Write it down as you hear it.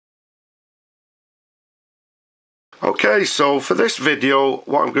Okay, so for this video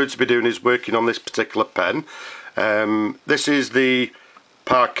what I'm going to be doing is working on this particular pen. This is the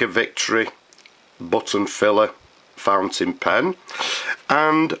Parker Victory button filler fountain pen,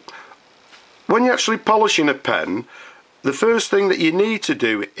 and when you're actually polishing a pen, the first thing that you need to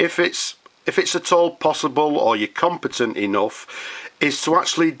do, if it's at all possible or you're competent enough, is to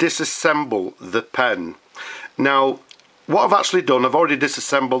actually disassemble the pen. Now what I've actually done, I've already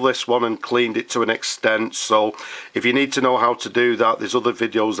disassembled this one and cleaned it to an extent, so if you need to know how to do that, there's other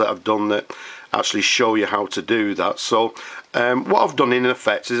videos that I've done that actually show you how to do that. So what I've done in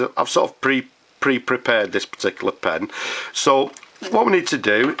effect is I've sort of pre-prepared this particular pen. So what we need to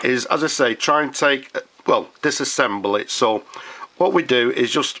do is, as I say, try and disassemble it. So what we do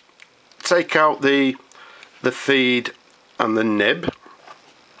is just take out the feed and the nib.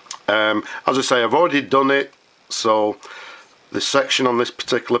 As I say, I've already done it, so the section on this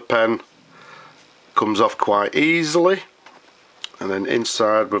particular pen comes off quite easily, and then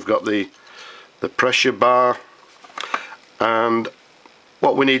inside we've got the pressure bar. And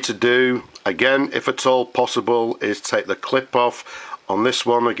what we need to do, again, if at all possible, is take the clip off. On this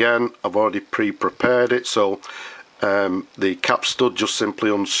one, again, I've already pre-prepared it, so the cap stud just simply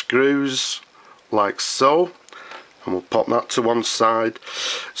unscrews like so, and we'll pop that to one side.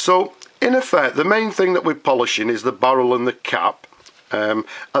 So in effect, the main thing that we're polishing is the barrel and the cap.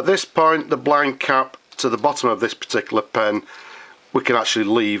 At this point, the blind cap to the bottom of this particular pen we can actually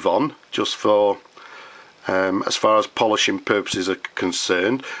leave on, just for as far as polishing purposes are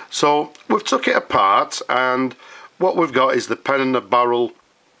concerned. So we've took it apart, and what we've got is the pen and the barrel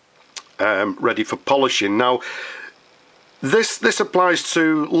ready for polishing. Now this applies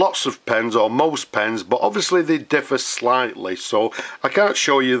to lots of pens, or most pens, but obviously they differ slightly, so I can't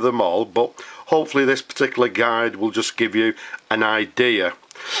show you them all, but hopefully this particular guide will just give you an idea.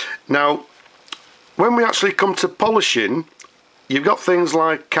 Now when we actually come to polishing, you've got things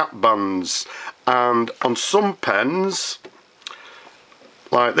like cap bands, and on some pens,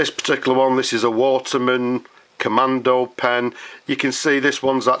 like this particular one, this is a Waterman Commando pen, you can see this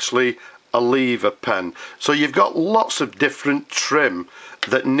one's actually a lever pen. So you've got lots of different trim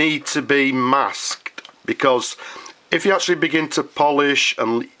that need to be masked, because if you actually begin to polish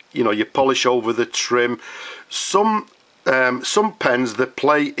and you polish over the trim, some pens, the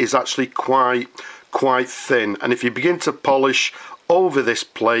plate is actually quite thin, and if you begin to polish over this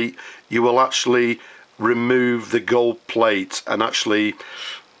plate, you will actually remove the gold plate, and actually,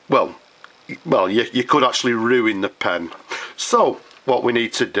 well you could actually ruin the pen. So what we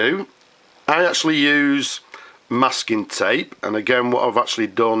need to do, I actually use masking tape, and again what I've actually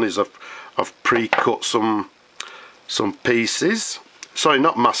done is I've pre-cut some pieces. Sorry,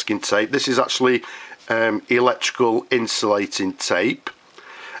 not masking tape, this is actually electrical insulating tape,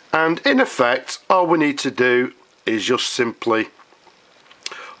 and in effect all we need to do is just simply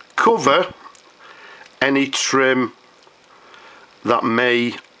cover any trim that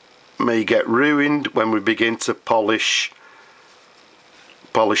may get ruined when we begin to polish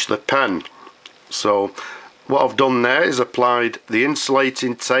the pen. So what I've done there is applied the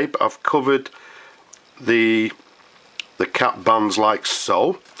insulating tape. I've covered the cap bands like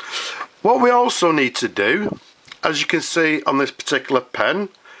so. What we also need to do, as you can see on this particular pen,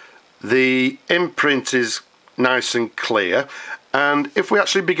 the imprint is nice and clear, and if we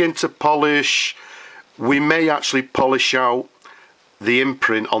actually begin to polish, we may actually polish out the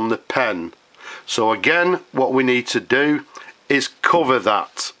imprint on the pen. So again, what we need to do is cover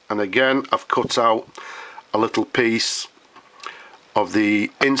that, and again I've cut out a little piece of the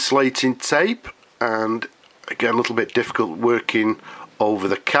insulating tape, and again a little bit difficult working over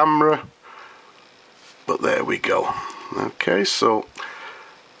the camera, but there we go. Okay, so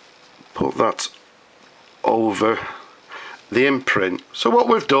put that over the imprint. So what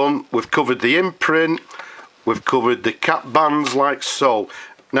we've done, we've covered the imprint, we've covered the cap bands like so.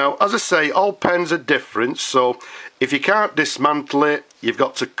 Now as I say, all pens are different, so if you can't dismantle it, you've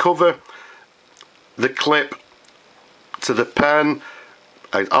got to cover the clip to the pen,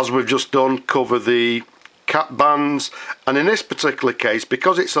 as we've just done, cover the cap bands. And in this particular case,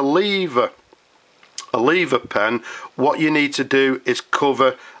 because it's a lever pen, what you need to do is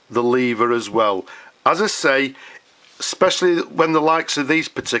cover the lever as well. As I say, especially when the likes of these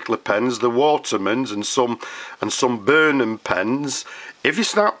particular pens, the Watermans and some Burnham pens, if you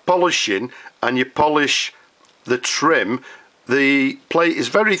start polishing and you polish the trim, the plate is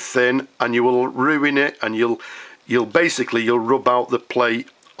very thin and you will ruin it, and you'll rub out the plate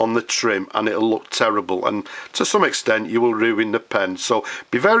on the trim and it'll look terrible, and to some extent you will ruin the pen. So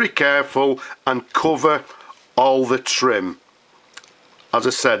be very careful and cover all the trim, as I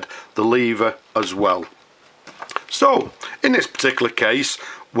said, the lever as well. So in this particular case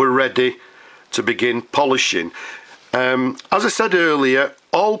we're ready to begin polishing. As I said earlier,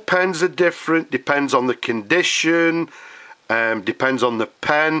 all pens are different, depends on the condition, depends on the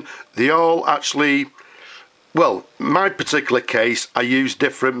pen. They all actually, well, my particular case, I use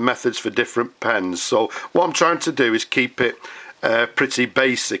different methods for different pens. So what I'm trying to do is keep it pretty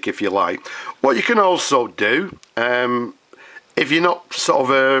basic, if you like. What you can also do, if you're not sort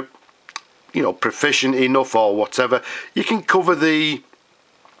of proficient enough or whatever, you can cover the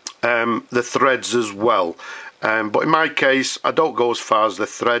threads as well. But in my case, I don't go as far as the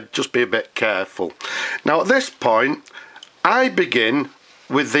thread, just be a bit careful. Now at this point, I begin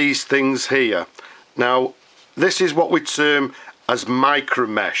with these things here. Now this is what we term as micro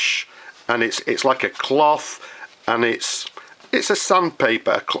mesh, and it's like a cloth, and it's a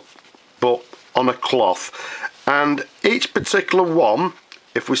sandpaper but on a cloth. And each particular one,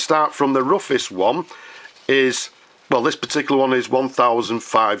 if we start from the roughest one, is, well, this particular one is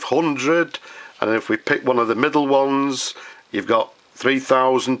 1,500, and if we pick one of the middle ones, you've got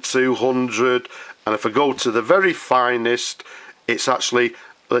 3,200, and if I go to the very finest, it's actually,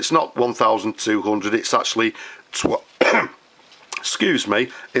 well, it's not 1,200, it's actually excuse me,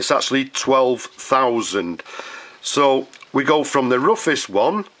 it's actually 12,000. So we go from the roughest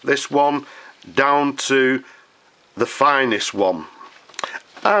one, this one, down to the finest one.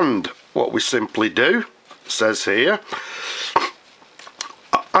 And what we simply do, says here,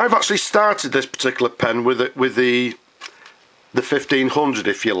 I've actually started this particular pen with the 1500,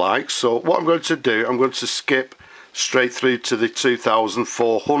 if you like. So what I'm going to do, I'm going to skip straight through to the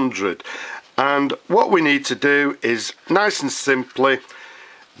 2400, and what we need to do is nice and simply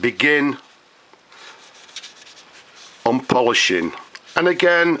begin on polishing. And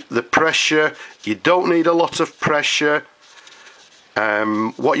again, the pressure, you don't need a lot of pressure.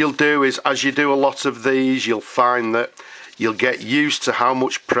 What you'll do is, as you do a lot of these, you'll find that you'll get used to how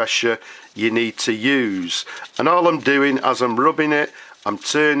much pressure you need to use. And all I'm doing as I'm rubbing it, I'm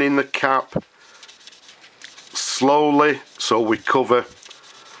turning the cap slowly so we cover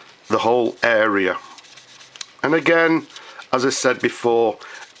the whole area. And again, as I said before,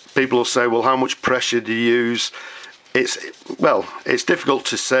 people will say, well, how much pressure do you use? It's difficult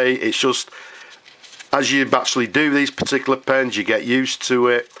to say. It's just, as you actually do these particular pens, you get used to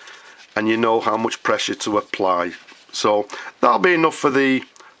it and you know how much pressure to apply. So that'll be enough for the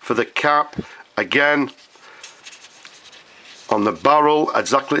cap. Again, on the barrel,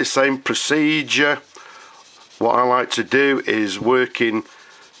 exactly the same procedure. What I like to do is work in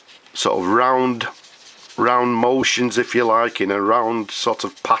sort of round motions, if you like, in a round sort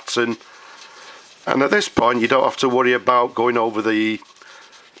of pattern. And at this point you don't have to worry about going over the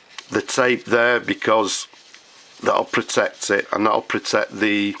tape there, because that'll protect it, and that'll protect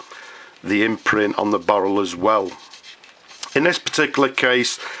the imprint on the barrel as well. In this particular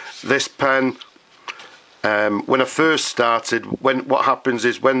case, this pen, when I first started, what happens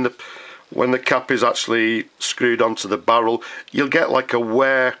is when the cap is actually screwed onto the barrel, you'll get like a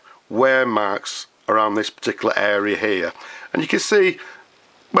wear marks around this particular area here, and you can see,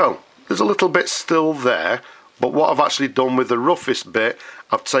 well, there's a little bit still there, but what I've actually done with the roughest bit,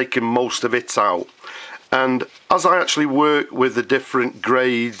 I've taken most of it out. And as I actually work with the different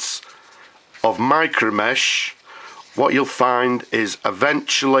grades of micro mesh, what you'll find is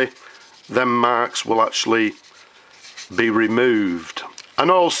eventually them marks will actually be removed,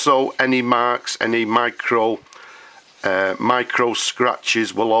 and also any marks, any micro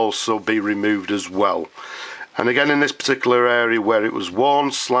scratches will also be removed as well. And again, in this particular area where it was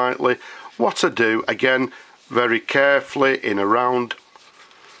worn slightly, what I do, again, very carefully in a round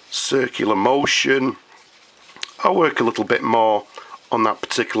circular motion, I'll work a little bit more on that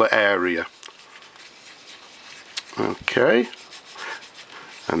particular area. Okay,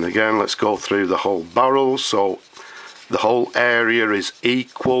 and again, let's go through the whole barrel so the whole area is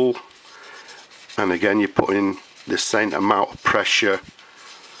equal, and again, you're putting the same amount of pressure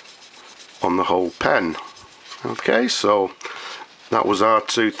on the whole pen. Okay, so that was our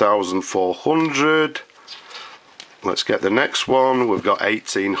 2400. Let's get the next one. We've got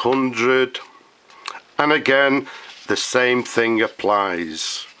 1800, and again the same thing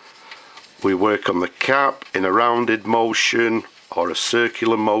applies. We work on the cap in a rounded motion or a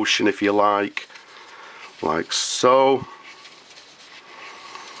circular motion, if you like so.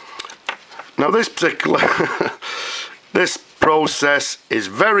 Now this particular this process is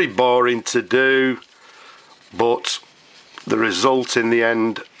very boring to do, but the result in the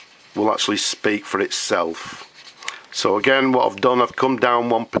end will actually speak for itself. So again, what I've done, I've come down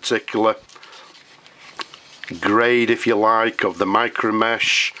one particular grade, if you like, of the micro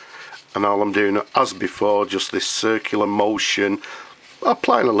mesh, and all I'm doing as before, just this circular motion,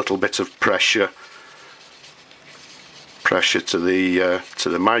 applying a little bit of pressure to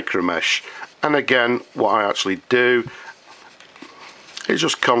the micro mesh. And again, what I actually do is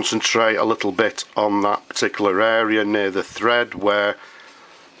just concentrate a little bit on that particular area near the thread where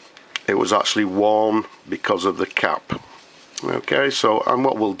it was actually worn because of the cap. Okay, so, and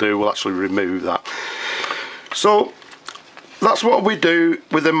what we'll do, we'll actually remove that. So that's what we do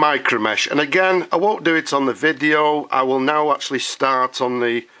with the micro mesh. And again, I won't do it on the video. I will now actually start on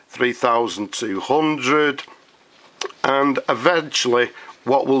the 3200, and eventually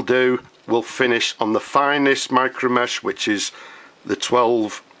what we'll do, we'll finish on the finest micro mesh, which is the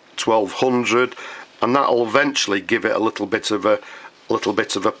 1200, and that'll eventually give it a little bit of a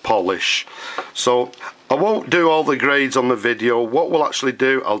polish. So I won't do all the grades on the video. What we'll actually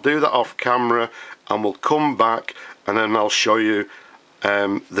do, I'll do that off camera, and we'll come back and then I'll show you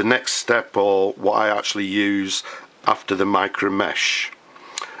the next step, or what I actually use after the micro mesh.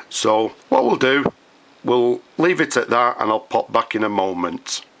 So what we'll do, we'll leave it at that, and I'll pop back in a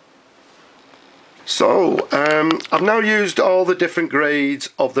moment. So I've now used all the different grades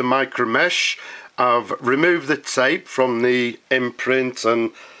of the micro mesh. I've removed the tape from the imprint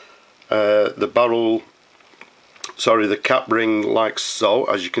and the barrel, sorry, the cap ring, like so,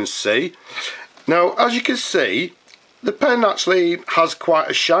 as you can see. Now, as you can see, the pen actually has quite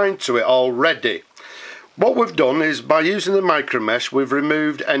a shine to it already. What we've done is, by using the micro mesh, we've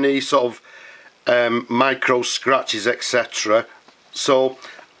removed any sort of micro scratches, etc. So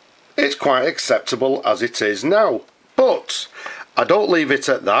it's quite acceptable as it is now. But I don't leave it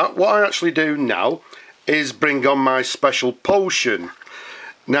at that. What I actually do now is bring on my special potion.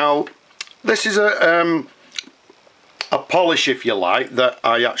 Now, this is a polish, if you like, that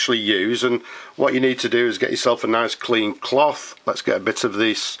I actually use, and what you need to do is get yourself a nice clean cloth. Let's get a bit of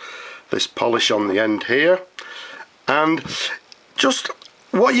this polish on the end here, and just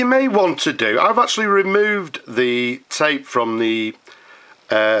what you may want to do, I've actually removed the tape from the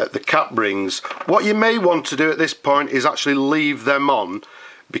cap rings. What you may want to do at this point is actually leave them on,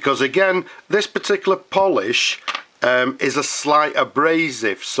 because again, this particular polish is a slight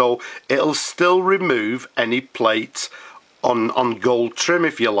abrasive, so it'll still remove any plate on gold trim,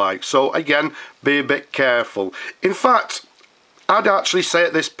 if you like. So again, be a bit careful. In fact, I'd actually say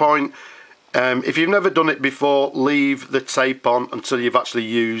at this point, if you've never done it before, leave the tape on until you've actually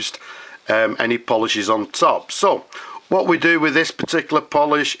used any polishes on top. So what we do with this particular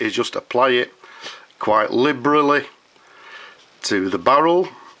polish is just apply it quite liberally to the barrel,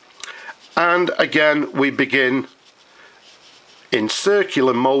 and again we begin in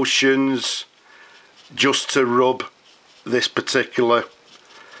circular motions just to rub this particular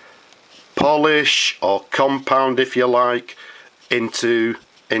polish, or compound if you like, into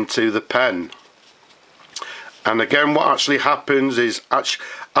the pen. And again, what actually happens is, as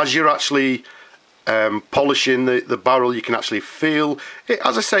you're actually polishing the barrel, you can actually feel it.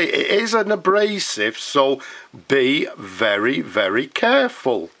 As I say, it is an abrasive, so be very, very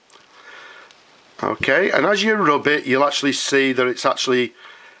careful. Okay, and as you rub it, you'll actually see that it's actually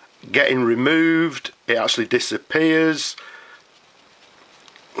getting removed. It actually disappears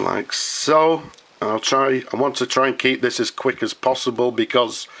like so. I want to try and keep this as quick as possible,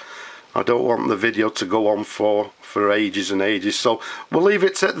 because I don't want the video to go on for ages and ages. So we'll leave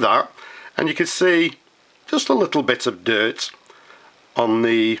it at that, and you can see just a little bit of dirt on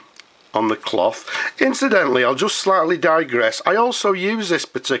the cloth. Incidentally, I'll just slightly digress. I also use this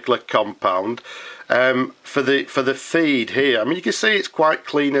particular compound for the feed here. I mean, you can see it's quite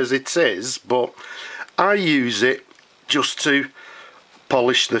clean as it is, but I use it just to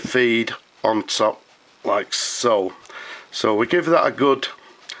polish the feed on top, like so. So we give that a good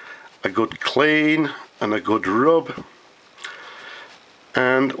clean and a good rub.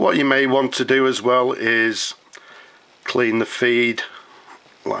 And what you may want to do as well is clean the feed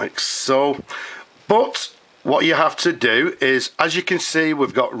like so. But what you have to do is, as you can see,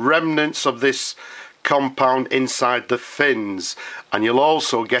 we've got remnants of this compound inside the fins, and you'll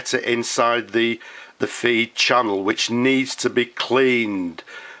also get it inside the feed channel, which needs to be cleaned.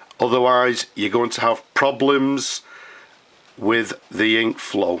 Otherwise you're going to have problems with the ink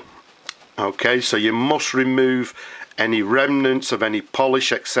flow. Okay, so you must remove any remnants of any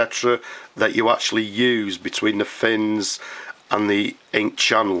polish, etc., that you actually use between the fins and the ink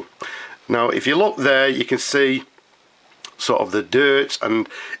channel. Now if you look there, you can see sort of the dirt, and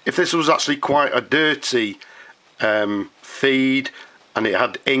if this was actually quite a dirty feed and it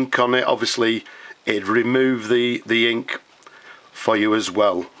had ink on it, obviously it'd remove the ink for you as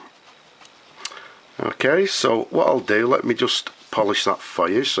well. Okay, so what I'll do, let me just polish that for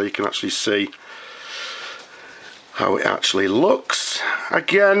you so you can actually see how it actually looks.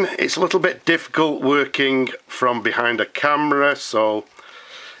 Again, it's a little bit difficult working from behind a camera, so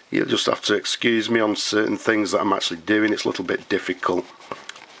you'll just have to excuse me on certain things that I'm actually doing. It's a little bit difficult.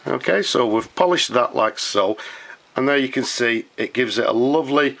 Okay, so we've polished that like so, and there you can see it gives it a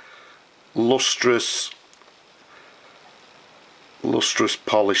lovely lustrous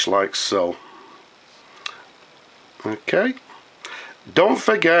polish like so. Okay, don't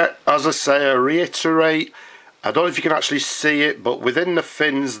forget, as I say, I reiterate, I don't know if you can actually see it, but within the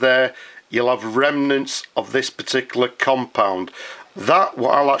fins there you'll have remnants of this particular compound. That,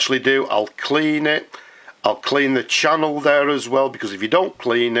 what I'll actually do, I'll clean it. I'll clean the channel there as well, because if you don't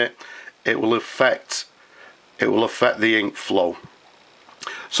clean it, it will affect the ink flow.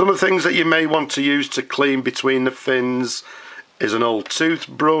 Some of the things that you may want to use to clean between the fins is an old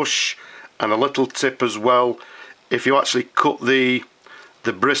toothbrush and a little tip as well. If you actually cut the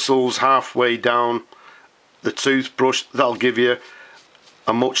bristles halfway down the toothbrush, that'll give you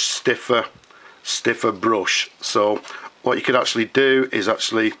a much stiffer brush. So what you could actually do is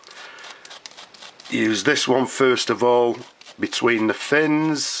actually use this one first of all between the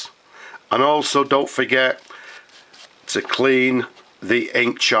fins, and also don't forget to clean the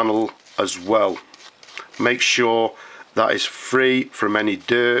ink channel as well. Make sure that is free from any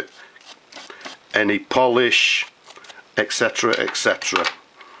dirt, any polish, etc, etc.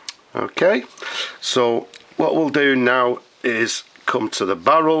 Okay, so what we'll do now is come to the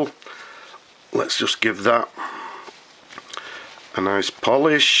barrel. Let's just give that a nice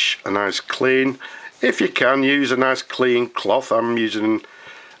polish, a nice clean. If you can, use a nice clean cloth. I'm using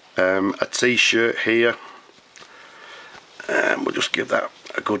a t-shirt here, and we'll just give that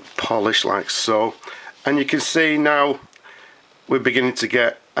a good polish like so. And you can see now we're beginning to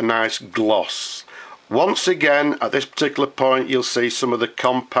get a nice gloss. Once again, at this particular point, you'll see some of the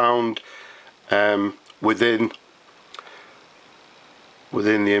compound within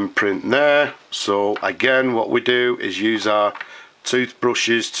the imprint there. So again, what we do is use our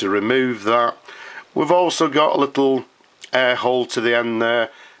toothbrushes to remove that. We've also got a little air hole to the end there.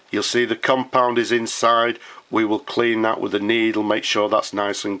 You'll see the compound is inside. We will clean that with a needle, make sure that's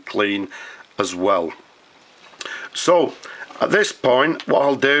nice and clean as well. So at this point, what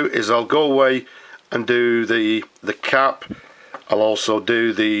I'll do is I'll go away and do the cap. I'll also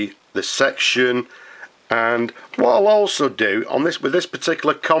do the section, and what I'll also do on this, with this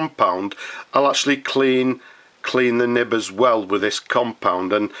particular compound, I'll actually clean the nib as well with this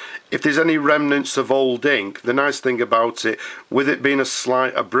compound. And if there's any remnants of old ink, the nice thing about it, with it being a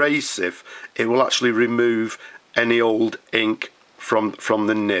slight abrasive, it will actually remove any old ink from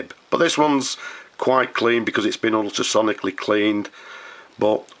the nib. But this one's quite clean because it's been ultrasonically cleaned.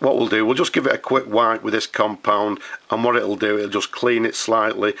 But what we'll do, we'll just give it a quick wipe with this compound, and what it'll do, it'll just clean it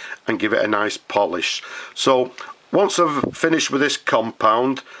slightly and give it a nice polish. So once I've finished with this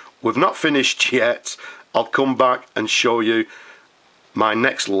compound, we've not finished yet, I'll come back and show you my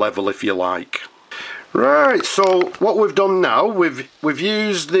next level, if you like. Right, so what we've done now, we've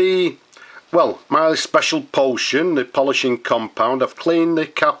used my special potion, the polishing compound. I've cleaned the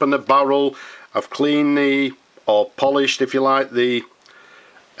cap and the barrel. I've cleaned or polished, if you like, the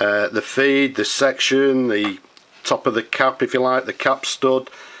feed, the section, the top of the cap, if you like, the cap stud.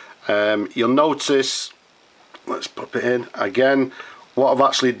 You'll notice, let's pop it in again, what I've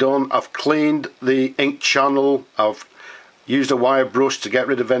actually done, I've cleaned the ink channel. I've used a wire brush to get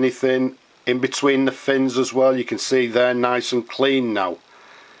rid of anything in between the fins as well. You can see they're nice and clean now.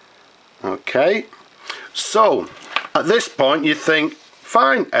 Okay, so at this point you think,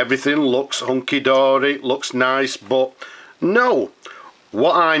 fine, everything looks hunky-dory, looks nice, but no.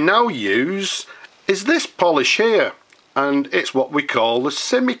 What I now use is this polish here, and it's what we call the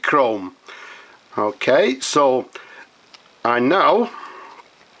semi-chrome. Okay, so I now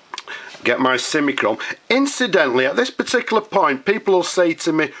get my semi-chrome. Incidentally, at this particular point, people will say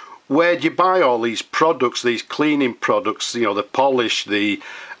to me, where do you buy all these products, these cleaning products, you know, the polish, the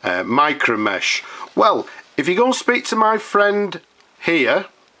micro mesh? Well, if you go and speak to my friend here,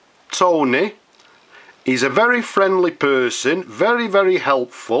 Tony, he's a very friendly person, very, very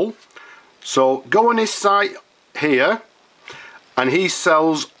helpful. So go on his site here, and he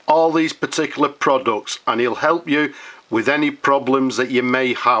sells all these particular products, and he'll help you with any problems that you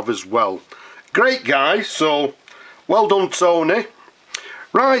may have as well. Great guy, so well done, Tony.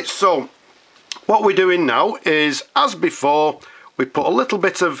 Right, so what we're doing now is, as before, we put a little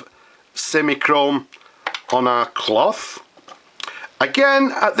bit of semi-chrome on our cloth.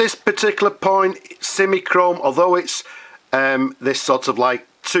 Again, at this particular point, semi-chrome, although it's this sort of like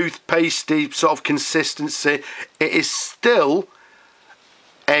toothpastey sort of consistency, it is still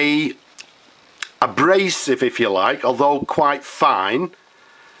a abrasive, if you like, although quite fine.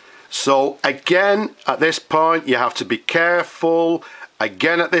 So again, at this point you have to be careful.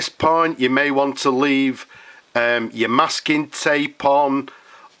 Again, at this point you may want to leave your masking tape on,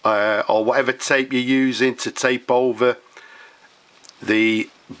 or whatever tape you're using to tape over the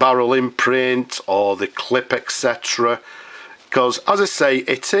barrel imprint or the clip, etc. Because, as I say,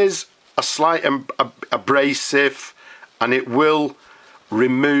 it is a slight abrasive, and it will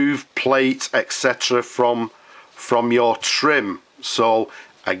remove plate, etc. from your trim. So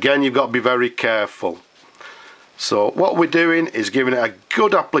again, you've got to be very careful. So what we're doing is giving it a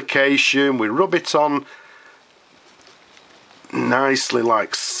good application. We rub it on nicely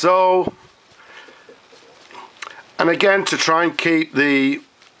like so. And again, to try and keep the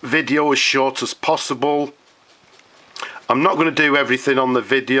video as short as possible, I'm not going to do everything on the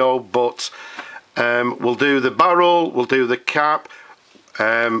video, but we'll do the barrel, we'll do the cap.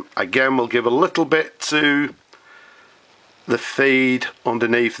 Again, we'll give a little bit to the feed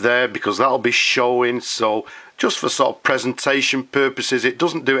underneath there, because that'll be showing. So just for sort of presentation purposes, it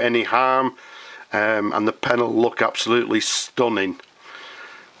doesn't do any harm, and the pen will look absolutely stunning.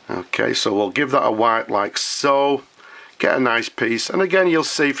 Okay, so we'll give that a wipe like so, get a nice piece, and again, you'll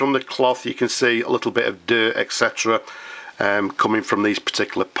see from the cloth, you can see a little bit of dirt, etc. Coming from these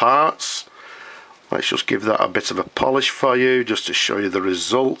particular parts. Let's just give that a bit of a polish for you, just to show you the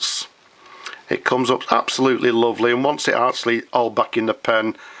results. It comes up absolutely lovely, and once it actually all back in the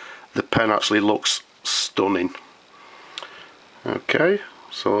pen actually looks stunning. Okay,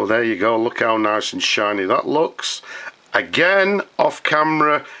 so there you go, look how nice and shiny that looks. Again, off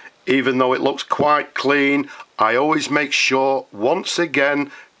camera, even though it looks quite clean, I always make sure, once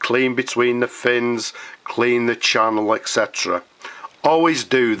again, clean between the fins, clean the channel, etc. Always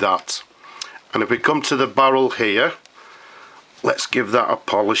do that. And if we come to the barrel here, let's give that a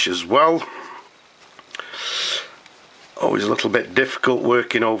polish as well. Always a little bit difficult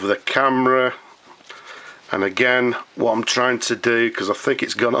working over the camera. And again, what I'm trying to do, because I think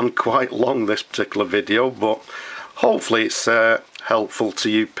it's gone on quite long, this particular video, but hopefully it's helpful to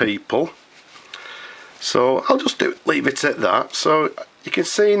you people. So I'll just leave it at that. So you can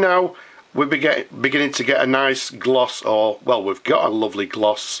see now we're beginning to get a nice gloss, or well, we've got a lovely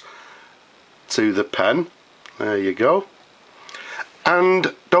gloss to the pen. There you go.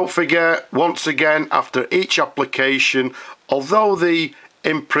 And don't forget, once again, after each application, although the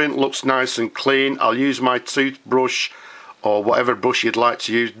imprint looks nice and clean, I'll use my toothbrush or whatever brush you'd like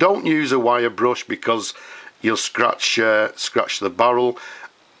to use. Don't use a wire brush, because you'll scratch the barrel.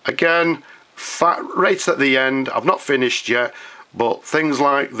 Again, right at the end, I've not finished yet, but things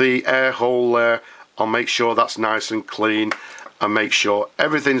like the air hole there, I'll make sure that's nice and clean, and make sure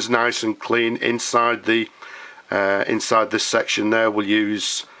everything's nice and clean inside this section there. We'll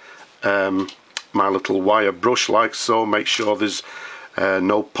use my little wire brush like so, make sure there's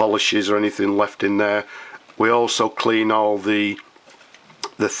no polishes or anything left in there. We also clean all the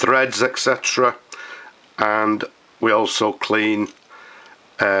threads, etc., and we also clean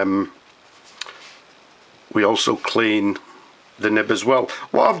the nib as well.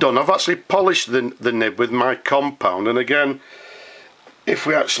 What I've done, I've actually polished the nib with my compound, and again, if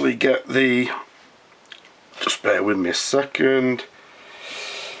we actually get the, just bear with me a second.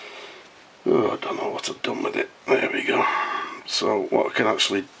 Oh, I don't know what I've done with it. There we go. So what I can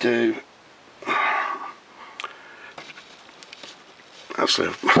actually do, actually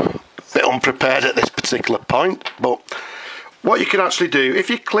I'm a bit unprepared at this particular point, but what you can actually do,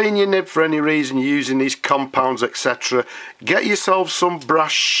 if you clean your nib for any reason using these compounds, etc., get yourself some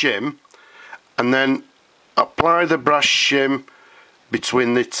brass shim, and then apply the brass shim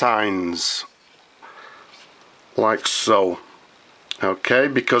between the tines like so. Okay,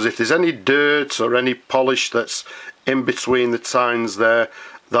 because if there's any dirt or any polish that's in between the tines there,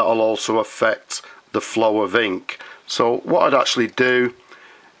 that'll also affect the flow of ink. So what I'd actually do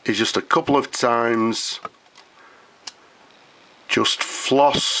is just a couple of times just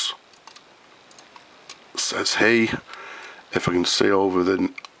floss, says he, if I can see over the,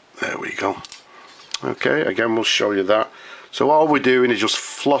 there we go. Okay, again we'll show you that. So all we're doing is just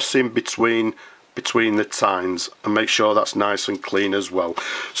flossing between the tines, and make sure that's nice and clean as well.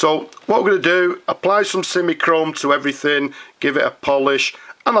 So what we're going to do, apply some semi-chrome to everything, give it a polish,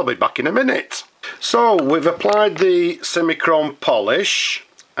 and I'll be back in a minute. So we've applied the semi-chrome polish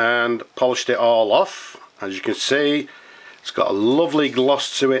and polished it all off. As you can see, it's got a lovely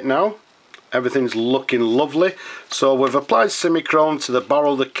gloss to it now. Everything's looking lovely. So we've applied semi-chrome to the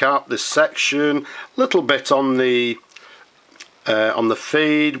barrel, the cap, this section, little bit on the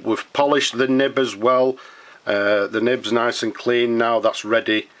feed. We've polished the nib as well, The nib's nice and clean now. That's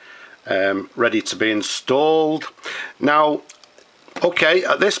ready to be installed. Now, okay,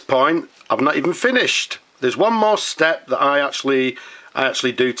 at this point I've not even finished. There's one more step that I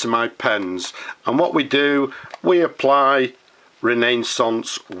actually do to my pens, and what we do, we apply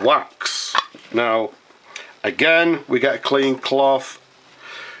Renaissance wax. Now again, we get a clean cloth,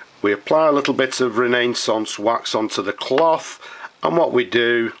 we apply a little bit of Renaissance wax onto the cloth, and what we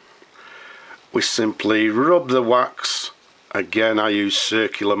do, we simply rub the wax. Again, I use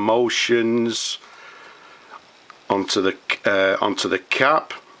circular motions onto the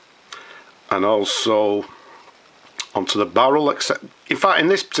cap, and also onto the barrel. Except, in fact, in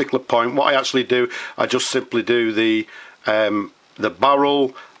this particular point, what I actually do, I just simply do the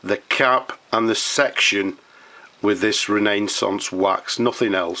barrel, the cap, and the section with this Renaissance wax,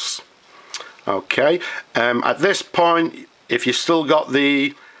 nothing else. Okay. At this point, if you still got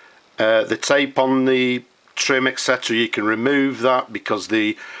the tape on the trim, etc., you can remove that, because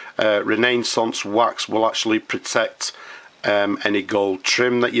the Renaissance wax will actually protect any gold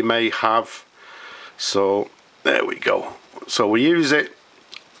trim that you may have. So there we go. So we use it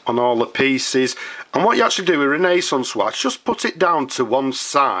on all the pieces, and what you actually do with Renaissance wax, just put it down to one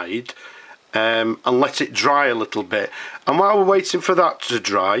side and let it dry a little bit. And while we're waiting for that to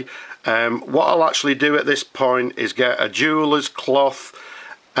dry, what I'll actually do at this point is get a jeweler's cloth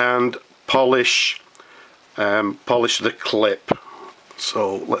and polish the clip.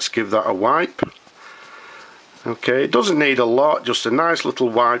 So let's give that a wipe. Okay, it doesn't need a lot, just a nice little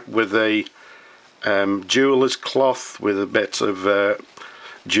wipe with a jeweler's cloth with a bit of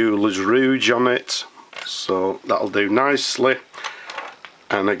jeweler's rouge on it. So that'll do nicely.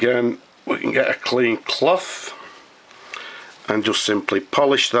 And again, we can get a clean cloth and just simply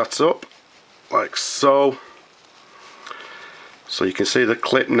polish that up like so. So you can see the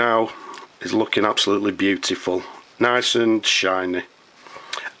clip now is looking absolutely beautiful, nice and shiny.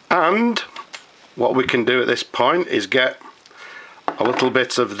 And what we can do at this point is get a little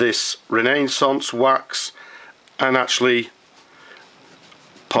bit of this Renaissance wax and actually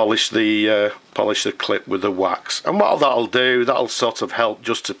polish the clip with the wax. And what that'll do, that'll sort of help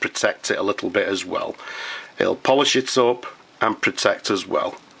just to protect it a little bit as well. It'll polish it up and protect as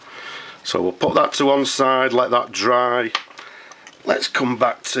well. So we'll put that to one side, let that dry. Let's come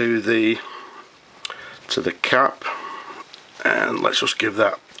back to the cap, and let's just give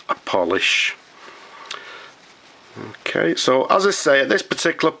that a polish. Okay, so as I say, at this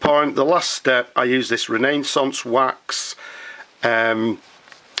particular point, the last step, I use this Renaissance wax, and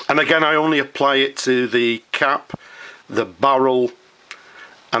again I only apply it to the cap, the barrel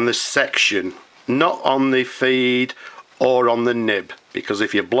and the section, not on the feed or on the nib, because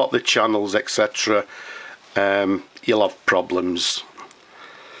if you block the channels, etc., you'll have problems.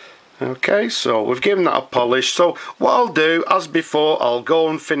 Okay, so we've given that a polish. So what I'll do, as before, I'll go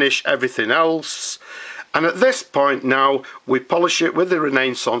and finish everything else, and at this point now we polish it with the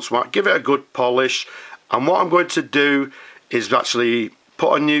Renaissance wax, give it a good polish. And what I'm going to do is actually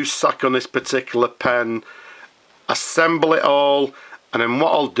put a new sack on this particular pen, assemble it all, and then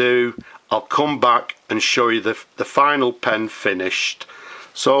what I'll do, I'll come back and show you the final pen finished.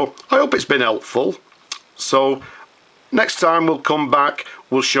 So I hope it's been helpful. So next time we'll come back,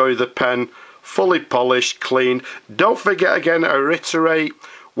 we'll show you the pen fully polished, cleaned. Don't forget, again, I reiterate,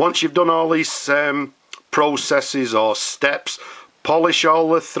 once you've done all these processes or steps, polish all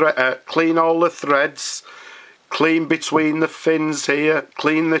the clean all the threads, clean between the fins here,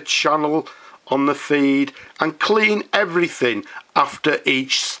 clean the channel on the feed, and clean everything after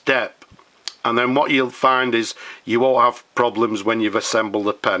each step. And then what you'll find is you won't have problems when you've assembled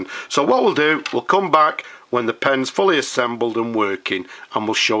the pen. So what we'll do, we'll come back when the pen's fully assembled and working, and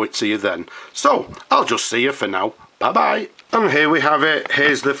we'll show it to you then. So I'll just see you for now. Bye bye. And here we have it.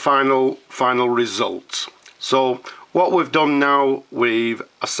 Here's the final result. So what we've done now, we've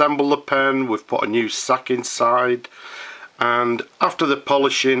assembled the pen, we've put a new sack inside, and after the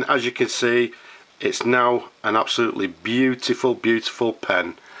polishing, as you can see, it's now an absolutely beautiful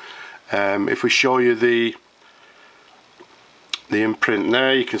pen. If we show you the imprint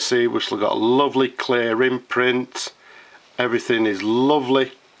there, you can see we've still got a lovely clear imprint. Everything is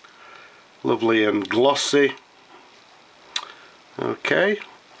lovely and glossy. Okay,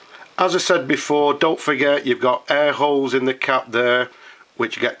 as I said before, don't forget you've got air holes in the cap there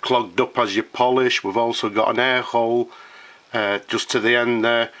which get clogged up as you polish. We've also got an air hole just to the end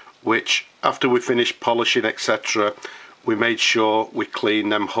there, which after we finish polishing, etc., we made sure we clean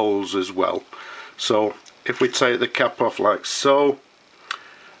them holes as well. So if we take the cap off like so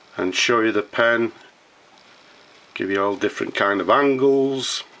and show you the pen, give you all different kind of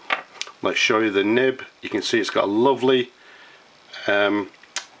angles, let's show you the nib. You can see it's got a lovely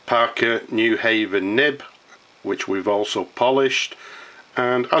Parker New Haven nib, which we've also polished.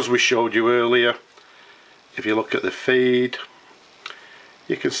 And as we showed you earlier, if you look at the feed,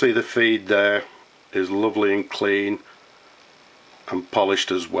 you can see the feed there is lovely and clean and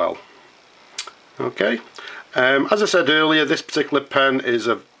polished as well. Okay, as I said earlier, this particular pen is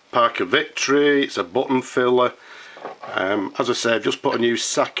a Parker Victory. It's a button filler. As I said, I've just put a new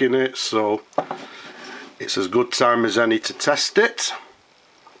sack in it, so it's as good time as any to test it.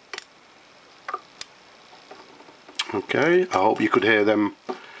 Okay, I hope you could hear them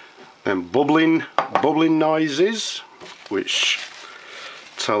bubbling noises, which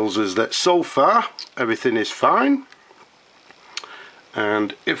tells us that so far everything is fine.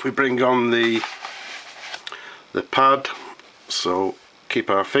 And if we bring on the pad, so keep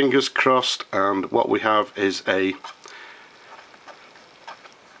our fingers crossed, and what we have is a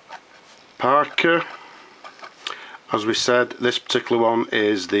Parker. As we said, this particular one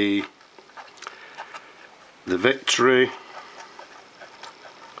is the Victory.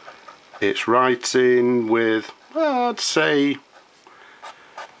 It's writing with, I'd say,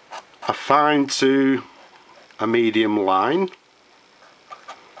 a fine to a medium line.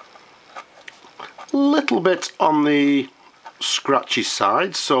 A little bit on the scratchy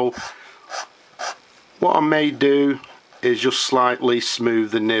side, so what I may do is just slightly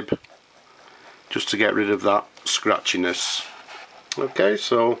smooth the nib just to get rid of that scratchiness. Okay,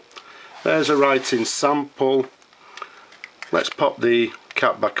 so there's a writing sample. Let's pop the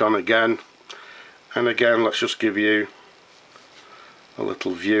cap back on again, and again let's just give you a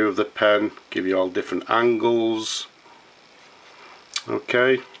little view of the pen, give you all different angles.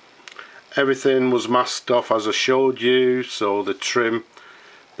 Okay, everything was masked off as I showed you, so the trim,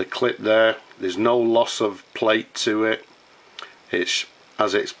 the clip there, there's no loss of plate to it. It's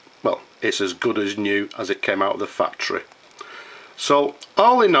as good as new as it came out of the factory. So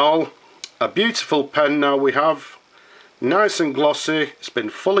all in all, a beautiful pen now we have, nice and glossy. It's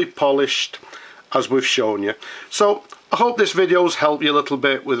been fully polished as we've shown you. So I hope this video's helped you a little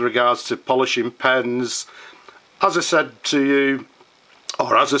bit with regards to polishing pens. As I said to you,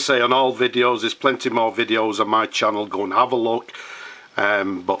 or as I say on all videos, there's plenty more videos on my channel, go and have a look.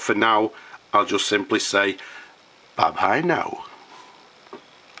 But for now, I'll just simply say bye bye now.